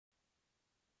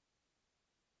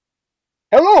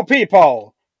Hello,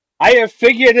 people! I have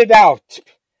figured it out.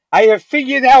 I have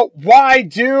figured out why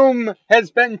Doom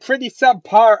has been pretty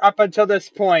subpar up until this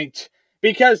point.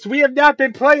 Because we have not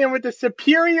been playing with the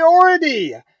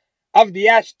superiority of the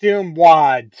Doom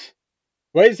WAD.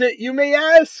 What is it, you may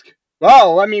ask?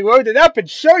 Well, let me load it up and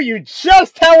show you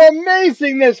just how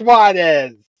amazing this WAD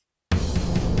is.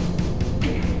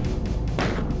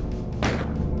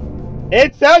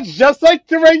 It sounds just like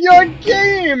the regular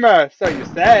game, so you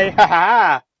say,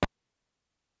 haha.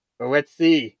 But let's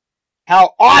see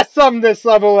how awesome this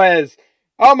level is.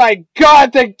 Oh my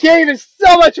god, the game is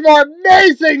so much more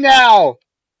amazing now!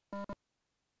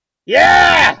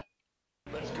 Yeah!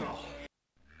 Let's go.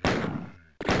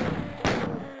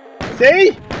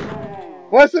 See?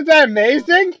 Wasn't that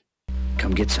amazing?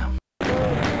 Come get some.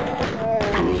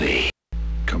 Groovy.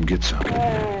 Come get some.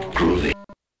 Groovy.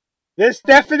 This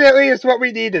definitely is what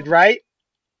we needed, right?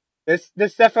 This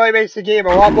definitely makes the game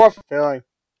a lot more fulfilling.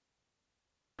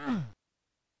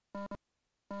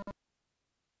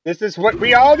 This is what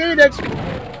we all needed.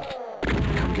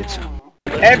 Come get some.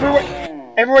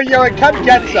 Everyone yelling, come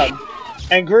get some.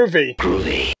 And Groovy.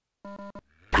 Groovy.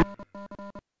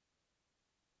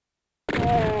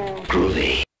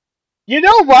 Groovy. You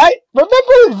know what?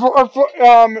 Remember,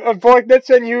 Vorknitz,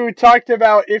 when you talked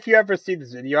about if you ever see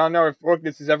this video? I don't know if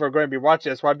Vorknitz is ever going to be watching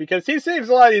this one because he saves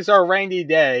a lot of these on a rainy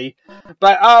day.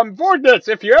 But, Vorknitz,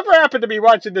 if you ever happen to be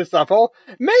watching this level,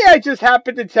 may I just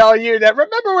happen to tell you that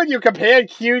remember when you compared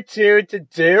Q2 to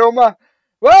Doom?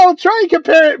 Well, try and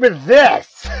compare it with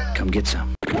this. Come get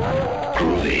some.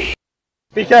 Groovy.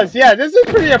 Because, yeah, this is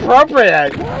pretty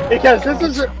appropriate. Because this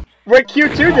is what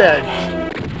Q2 did.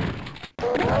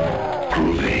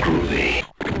 Groovy.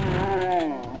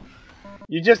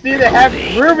 You just need to have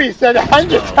Groovy said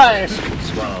 100 times.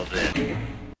 Swallow this.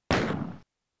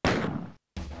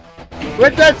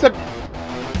 With that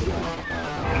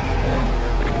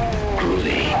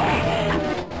Groovy.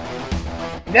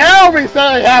 Now we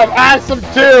suddenly have awesome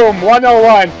Doom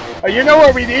 101. You know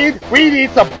what we need? We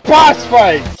need some boss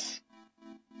fights.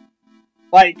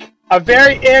 Like a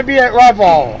very ambient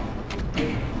level.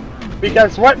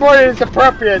 Because what more is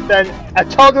appropriate than a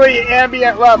totally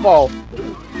ambient level?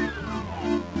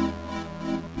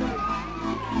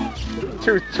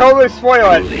 To totally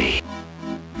spoil it.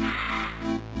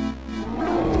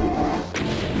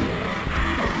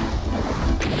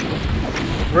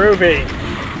 Groovy.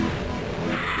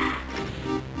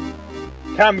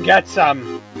 Come get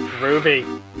some. Groovy.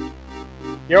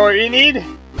 You know what we need?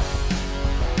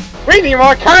 We need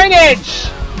more carnage!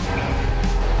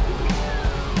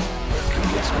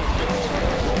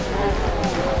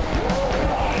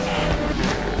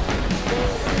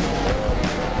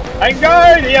 I'm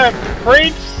going, you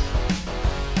freaks!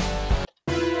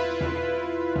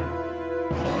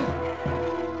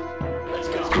 Let's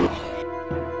go.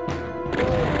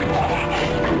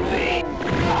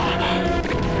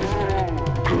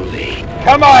 Groovy.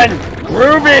 Come on!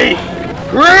 Groovy!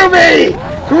 Groovy!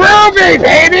 Groovy,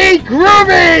 baby!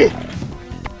 Groovy!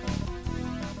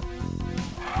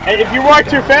 And if you walk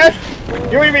too fast,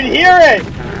 you won't even hear it!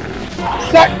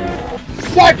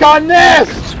 Suck on this!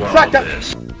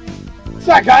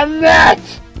 Suck on that!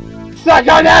 Suck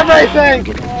on everything!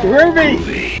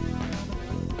 Groovy!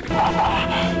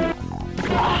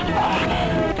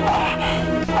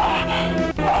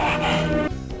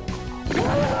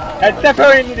 That's definitely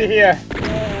what we need to hear.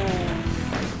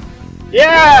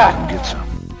 Yeah!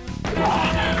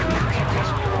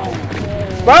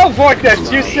 Well,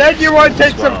 Vortex, you said you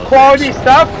wanted some quality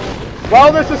stuff.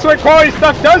 Well, this is what quality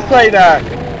stuff does later.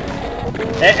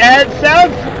 It adds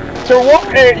sound to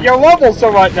your levels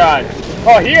or whatnot.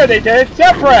 Oh, here they did it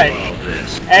separate.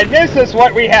 And this is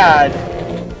what we had.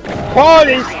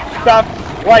 Quality stuff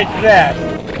like this.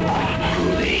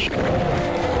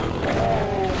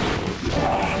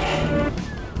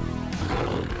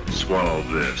 Swallow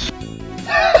this.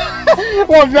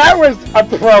 Well, that was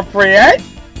appropriate.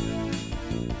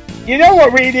 You know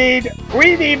what we need?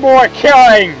 We need more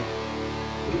killing.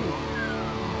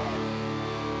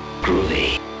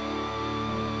 Groovy.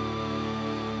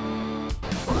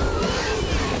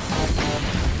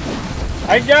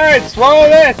 I'm good. Swallow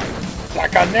this.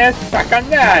 Suck on this. Suck on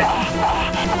that.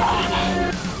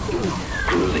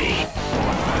 Groovy.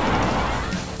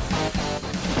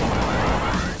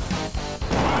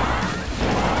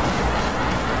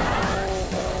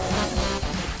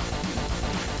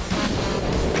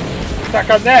 Suck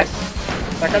on this!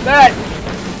 Suck on that!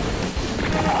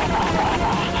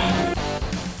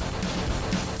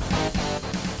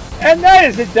 And that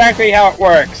is exactly how it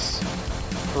works.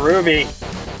 Groovy.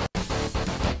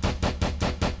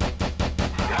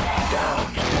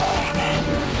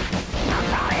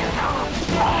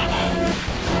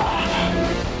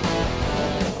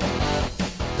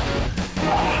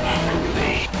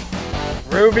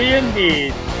 Groovy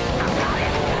indeed.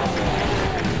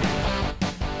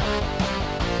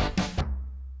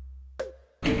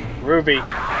 Groovy.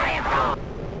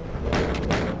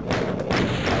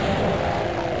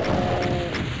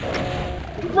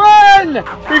 Run!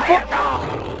 Before...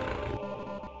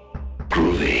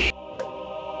 Groovy.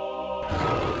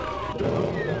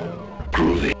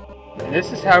 Groovy. And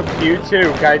this is how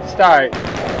Q2 guides start.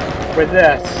 With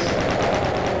this.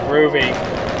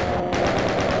 Groovy.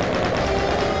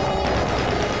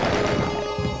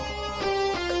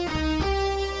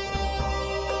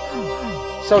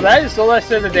 So that is the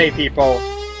lesson of the day, people.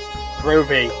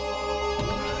 Groovy.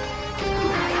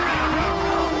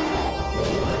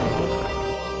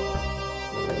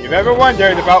 If you've ever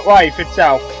wondered about life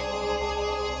itself,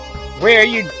 where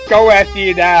you go after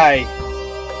you die,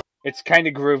 it's kind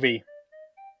of groovy.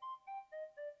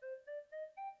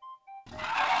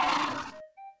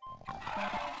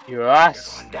 You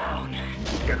lost.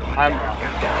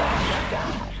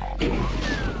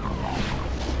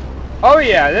 Oh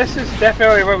yeah, this is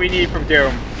definitely what we need from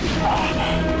Doom.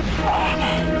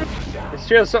 This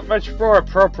feels so much more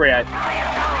appropriate.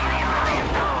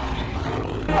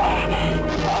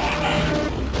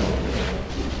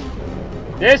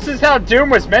 This is how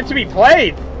Doom was meant to be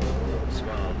played!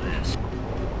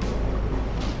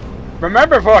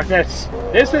 Remember, Vorkness,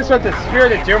 this is what the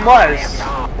spirit of Doom was.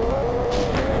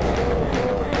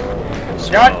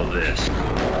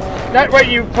 Not what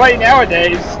you play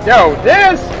nowadays. No,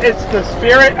 this is the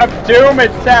spirit of Doom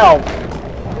itself.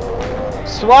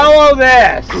 Swallow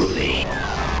this. Groovy.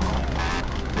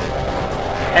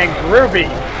 And Groovy.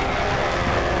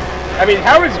 I mean,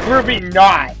 how is Groovy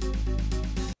not?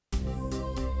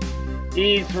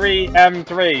 E3,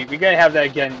 M3. We gotta have that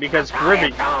again because Groovy.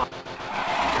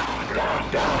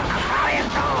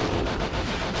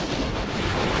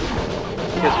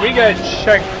 Because we gotta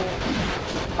check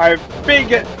our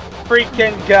big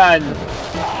freaking gun.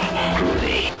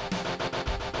 Groovy.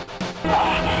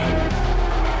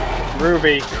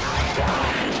 Groovy.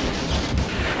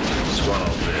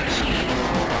 Swallow this.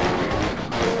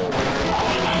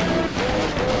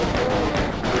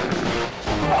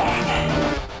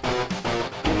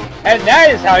 And that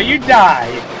is how you die.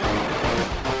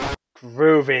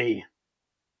 Groovy.